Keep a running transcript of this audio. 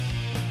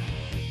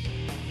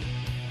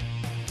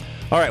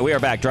All right, we are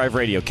back. Drive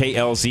Radio,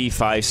 KLZ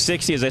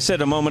 560. As I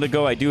said a moment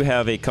ago, I do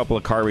have a couple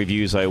of car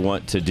reviews I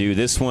want to do.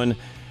 This one,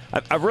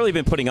 I've really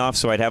been putting off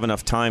so I'd have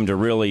enough time to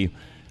really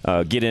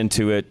get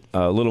into it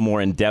a little more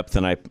in depth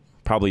than I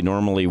probably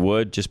normally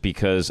would, just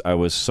because I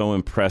was so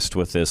impressed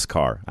with this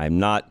car. I'm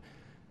not,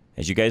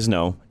 as you guys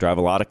know, drive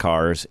a lot of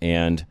cars,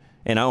 and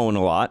I own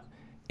a lot,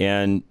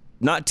 and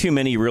not too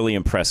many really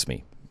impress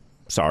me.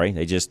 Sorry,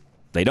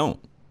 they don't.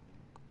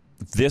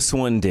 This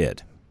one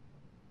did.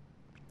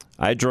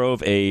 I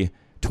drove a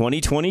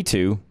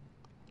 2022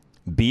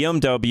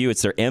 BMW.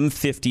 It's their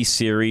M50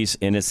 series,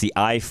 and it's the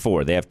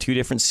i4. They have two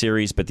different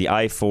series, but the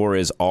i4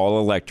 is all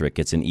electric.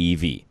 It's an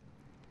EV.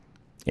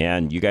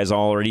 And you guys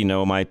already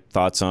know my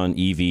thoughts on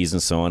EVs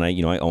and so on. I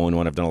own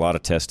one. I've done a lot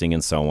of testing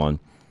and so on.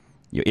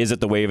 Is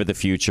it the wave of the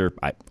future?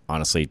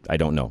 Honestly, I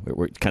don't know.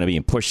 We're kind of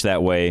being pushed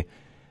that way.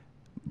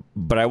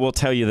 But I will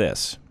tell you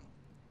this.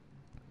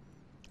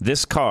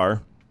 This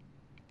car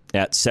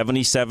at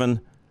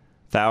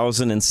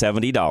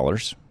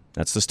 $77,070,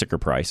 that's the sticker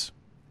price.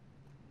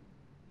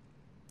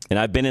 And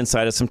I've been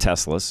inside of some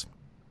Teslas.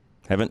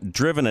 Haven't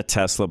driven a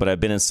Tesla, but I've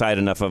been inside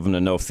enough of them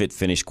to know fit,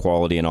 finish,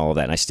 quality, and all of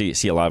that. And I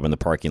see a lot of them in the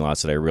parking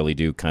lots that I really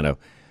do kind of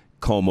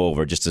comb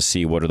over just to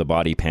see what are the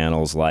body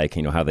panels like,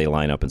 how they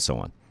line up and so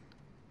on.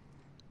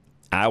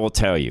 I will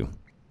tell you,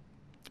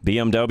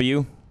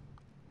 BMW,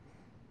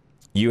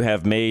 you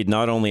have made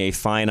not only a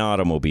fine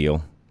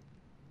automobile,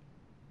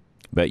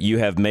 but you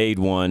have made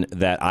one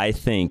that I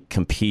think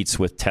competes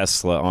with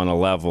Tesla on a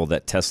level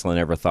that Tesla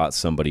never thought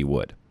somebody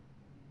would.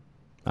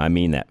 I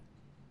mean that.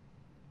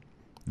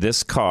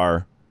 This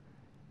car,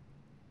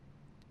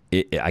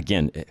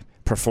 again,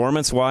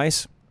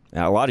 performance-wise,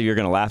 a lot of you are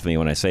going to laugh at me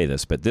when I say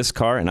this, but this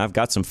car, and I've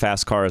got some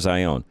fast cars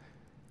I own,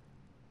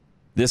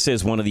 this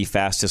is one of the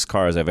fastest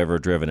cars I've ever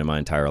driven in my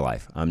entire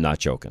life. I'm not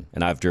joking.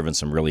 And I've driven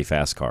some really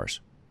fast cars.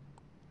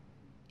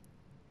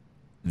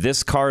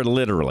 This car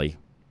literally,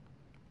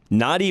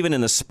 not even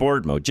in the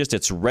sport mode, just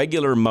its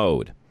regular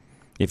mode,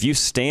 if you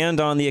stand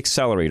on the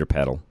accelerator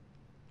pedal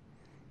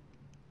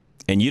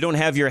and you don't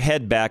have your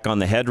head back on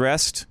the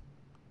headrest,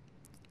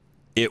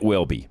 it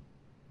will be.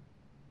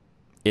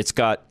 It's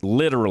got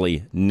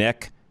literally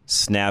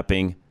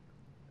neck-snapping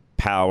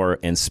power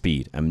and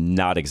speed. I'm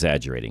not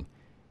exaggerating.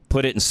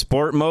 Put it in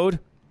sport mode,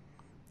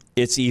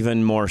 it's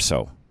even more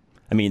so.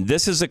 I mean,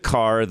 this is a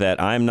car that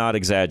I'm not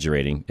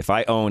exaggerating. If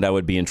I owned, I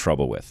would be in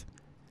trouble with.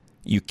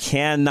 You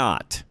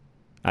cannot,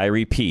 I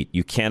repeat,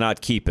 you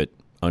cannot keep it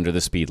under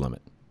the speed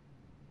limit.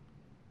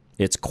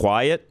 It's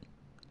quiet,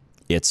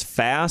 it's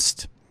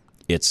fast,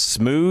 it's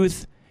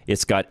smooth,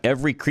 it's got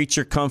every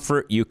creature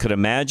comfort you could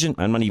imagine.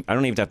 I don't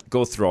even have to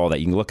go through all that.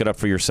 You can look it up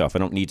for yourself. I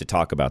don't need to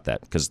talk about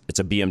that because it's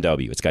a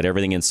BMW. It's got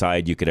everything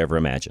inside you could ever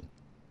imagine.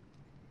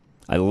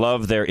 I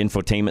love their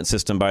infotainment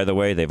system, by the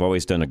way. They've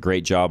always done a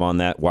great job on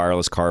that.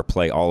 Wireless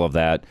CarPlay, all of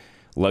that.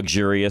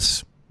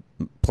 Luxurious.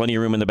 Plenty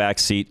of room in the back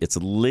seat. It's a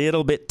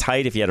little bit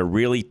tight if you had a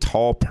really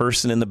tall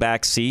person in the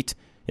back seat.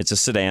 It's a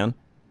sedan.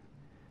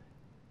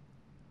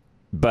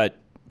 But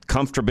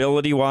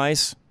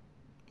comfortability-wise,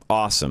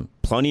 awesome.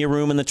 Plenty of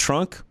room in the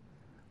trunk.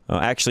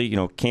 Actually,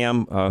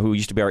 Cam, who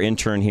used to be our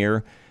intern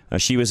here,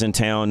 she was in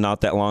town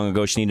not that long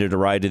ago. She needed a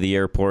ride to the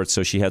airport,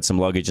 so she had some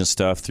luggage and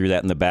stuff. Threw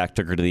that in the back,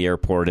 took her to the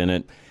airport in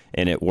it,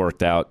 and it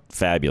worked out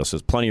fabulous. So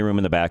there's plenty of room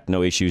in the back,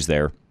 no issues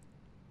there.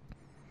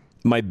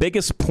 My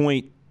biggest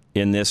point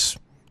in this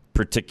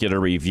particular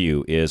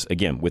review is,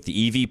 again, with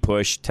the EV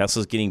push,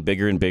 Tesla's getting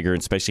bigger and bigger,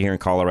 especially here in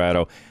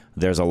Colorado.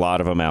 There's a lot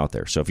of them out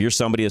there. So if you're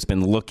somebody that's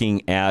been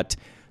looking at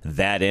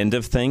that end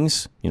of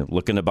things,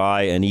 looking to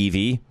buy an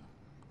EV,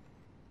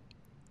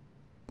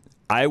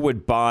 I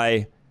would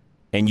buy,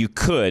 and you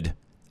could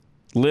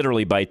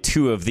literally buy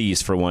two of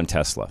these for one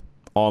Tesla.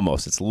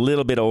 Almost. It's a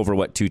little bit over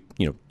what two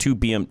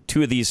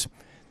of these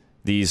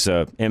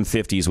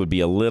M50s would be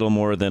a little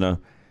more than a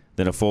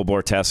full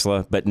bore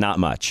Tesla, but not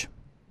much.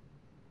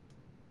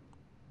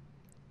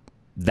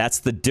 That's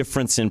the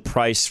difference in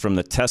price from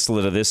the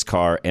Tesla to this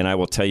car, and I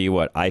will tell you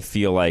what, I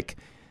could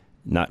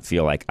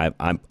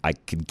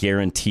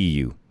guarantee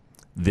you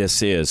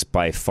this is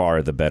by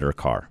far the better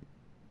car.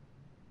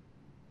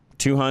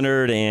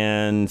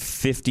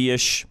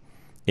 250-ish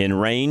in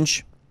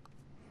range.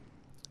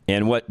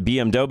 And what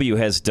BMW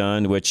has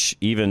done, which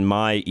even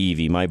my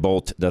EV, my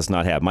Bolt, does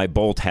not have. My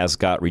Bolt has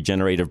got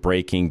regenerative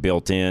braking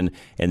built in,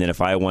 and then if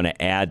I want to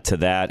add to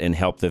that and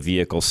help the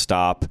vehicle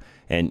stop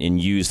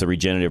and use the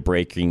regenerative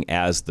braking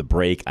as the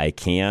brake, I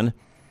can.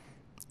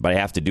 But I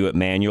have to do it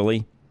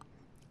manually.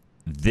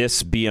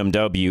 This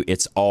BMW,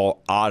 it's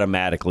all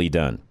automatically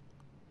done.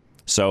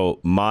 So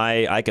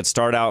I could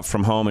start out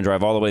from home and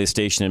drive all the way to the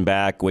station and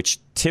back, which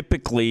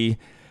typically,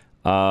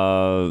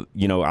 I'm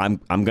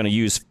going to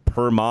use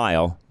per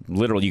mile.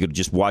 Literally, you could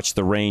just watch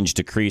the range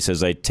decrease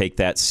as I take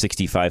that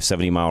 65,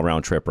 70-mile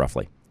round trip,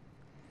 roughly.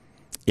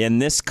 In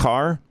this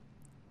car,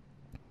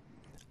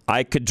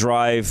 I could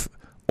drive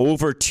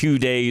over 2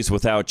 days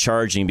without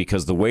charging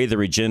because the way the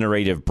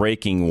regenerative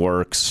braking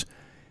works,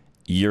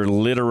 you're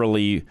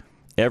literally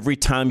every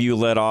time you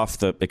let off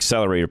the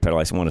accelerator pedal,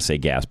 I want to say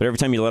gas, but every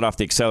time you let off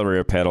the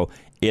accelerator pedal,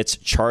 it's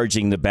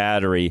charging the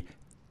battery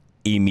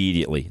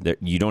immediately.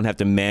 You don't have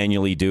to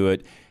manually do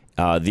it.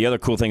 The other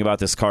cool thing about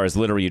this car is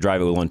literally you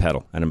drive it with one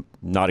pedal, and I'm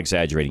not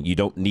exaggerating. You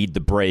don't need the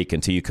brake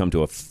until you come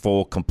to a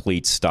full,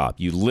 complete stop.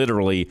 You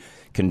literally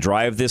can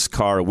drive this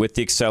car with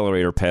the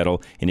accelerator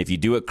pedal, and if you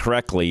do it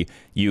correctly,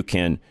 you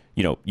can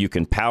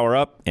power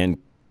up and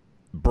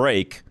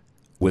brake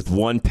with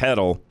one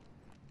pedal.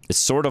 It's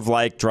sort of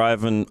like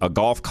driving a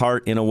golf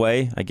cart in a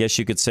way, I guess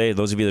you could say.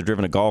 Those of you that have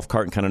driven a golf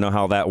cart and kind of know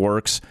how that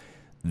works.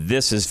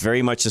 This is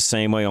very much the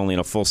same way, only in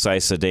a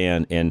full-size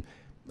sedan. And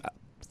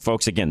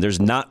folks, again, there's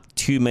not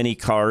too many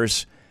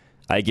cars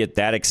I get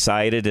that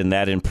excited and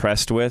that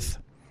impressed with.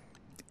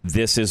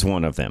 This is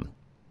one of them.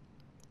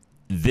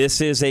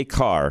 This is a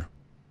car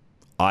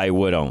I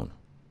would own.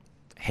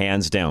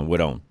 Hands down,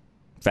 would own.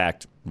 In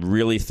fact,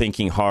 really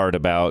thinking hard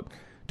about,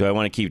 do I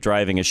want to keep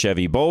driving a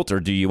Chevy Bolt or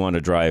do you want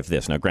to drive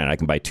this? Now, granted, I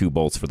can buy 2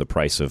 Bolts for the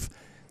price of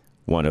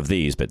one of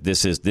these, but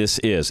this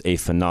is a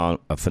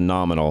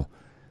phenomenal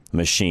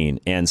machine.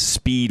 And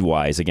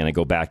speed-wise, again, I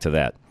go back to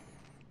that.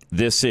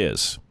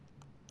 It's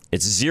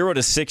 0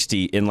 to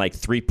 60 in like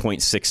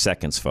 3.6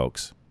 seconds,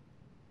 folks,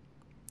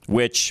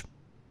 which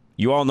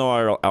you all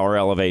know our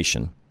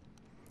elevation.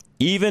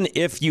 Even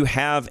if you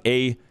have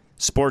a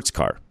sports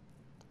car,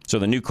 so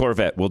the new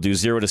Corvette will do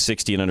 0 to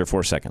 60 in under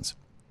 4 seconds.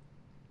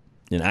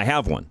 And I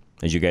have one,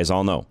 as you guys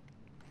all know.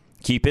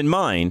 Keep in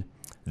mind,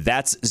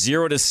 that's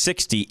 0 to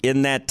 60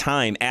 in that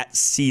time at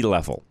sea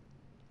level.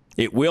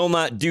 It will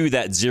not do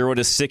that 0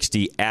 to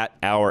 60 at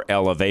our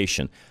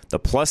elevation. The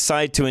plus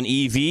side to an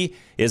EV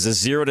is a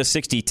 0 to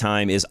 60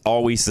 time is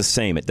always the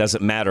same. It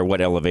doesn't matter what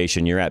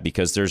elevation you're at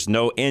because there's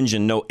no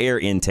engine, no air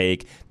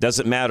intake.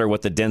 Doesn't matter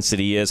what the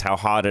density is, how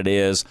hot it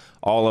is,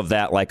 all of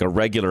that like a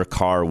regular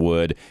car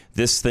would.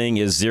 This thing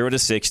is 0 to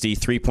 60,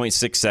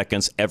 3.6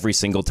 seconds every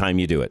single time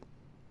you do it.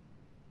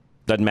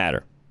 Doesn't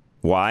matter.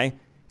 Why?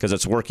 Because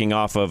it's working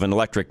off of an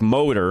electric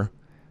motor,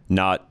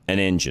 not an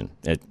engine.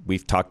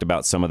 We've talked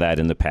about some of that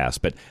in the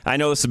past, but I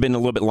know this has been a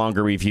little bit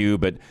longer review,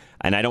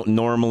 and I don't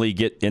normally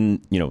get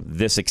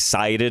this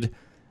excited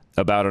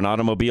about an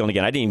automobile. And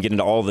again, I didn't even get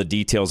into all the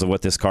details of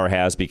what this car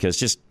has because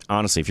just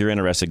honestly, if you're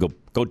interested,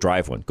 go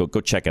drive one.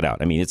 Go check it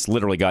out. I mean, it's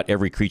literally got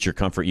every creature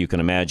comfort you can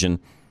imagine.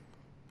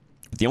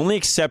 The only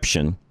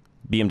exception,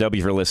 BMW,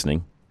 if you're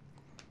listening,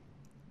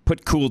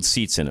 put cooled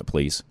seats in it,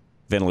 please.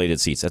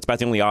 Ventilated seats. That's about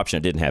the only option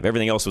it didn't have.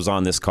 Everything else was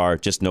on this car,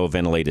 just no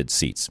ventilated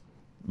seats.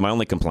 My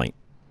only complaint.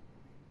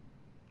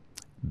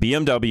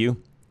 BMW,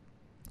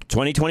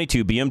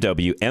 2022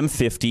 BMW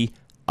M50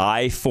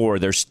 i4.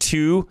 There's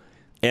 2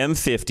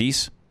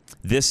 M50s.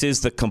 This is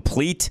the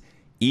complete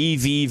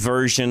EV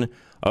version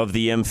of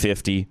the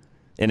M50.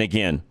 And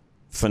again,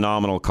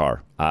 phenomenal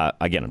car.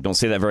 Again, don't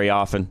say that very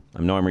often.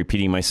 I know I'm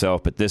repeating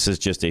myself, but this is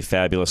just a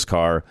fabulous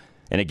car.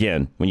 And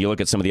again, when you look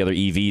at some of the other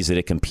EVs that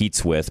it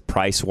competes with,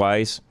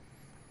 price-wise,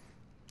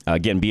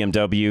 again,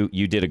 BMW,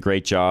 you did a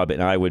great job,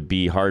 and I would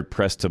be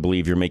hard-pressed to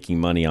believe you're making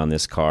money on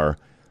this car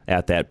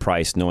at that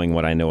price, knowing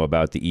what I know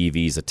about the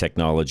EVs, the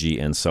technology,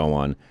 and so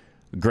on.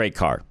 Great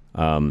car.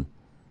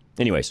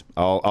 Anyways,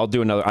 I'll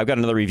do another. I've got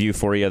another review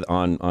for you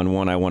on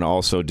one I want to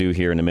also do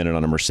here in a minute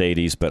on a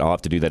Mercedes, but I'll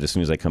have to do that as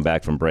soon as I come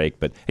back from break.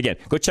 But again,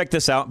 go check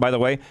this out, by the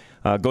way.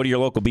 Go to your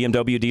local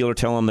BMW dealer.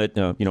 Tell them that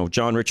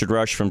John Richard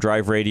Rush from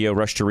Drive Radio,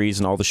 Rush to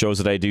Reason, all the shows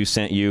that I do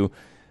sent you.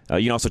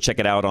 You can also check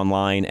it out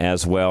online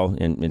as well.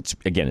 And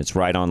it's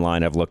right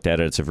online. I've looked at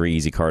it. It's a very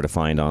easy car to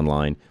find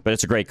online. But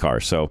it's a great car.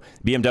 So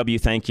BMW,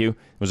 thank you.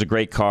 It was a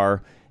great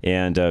car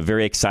and a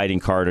very exciting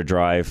car to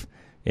drive.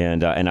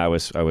 And I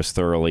was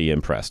thoroughly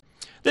impressed.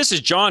 This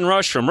is John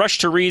Rush from Rush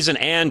to Reason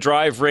and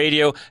Drive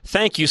Radio.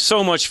 Thank you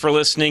so much for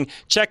listening.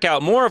 Check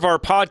out more of our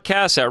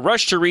podcasts at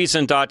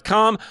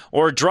rushtoreason.com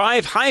or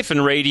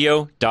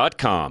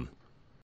drive-radio.com.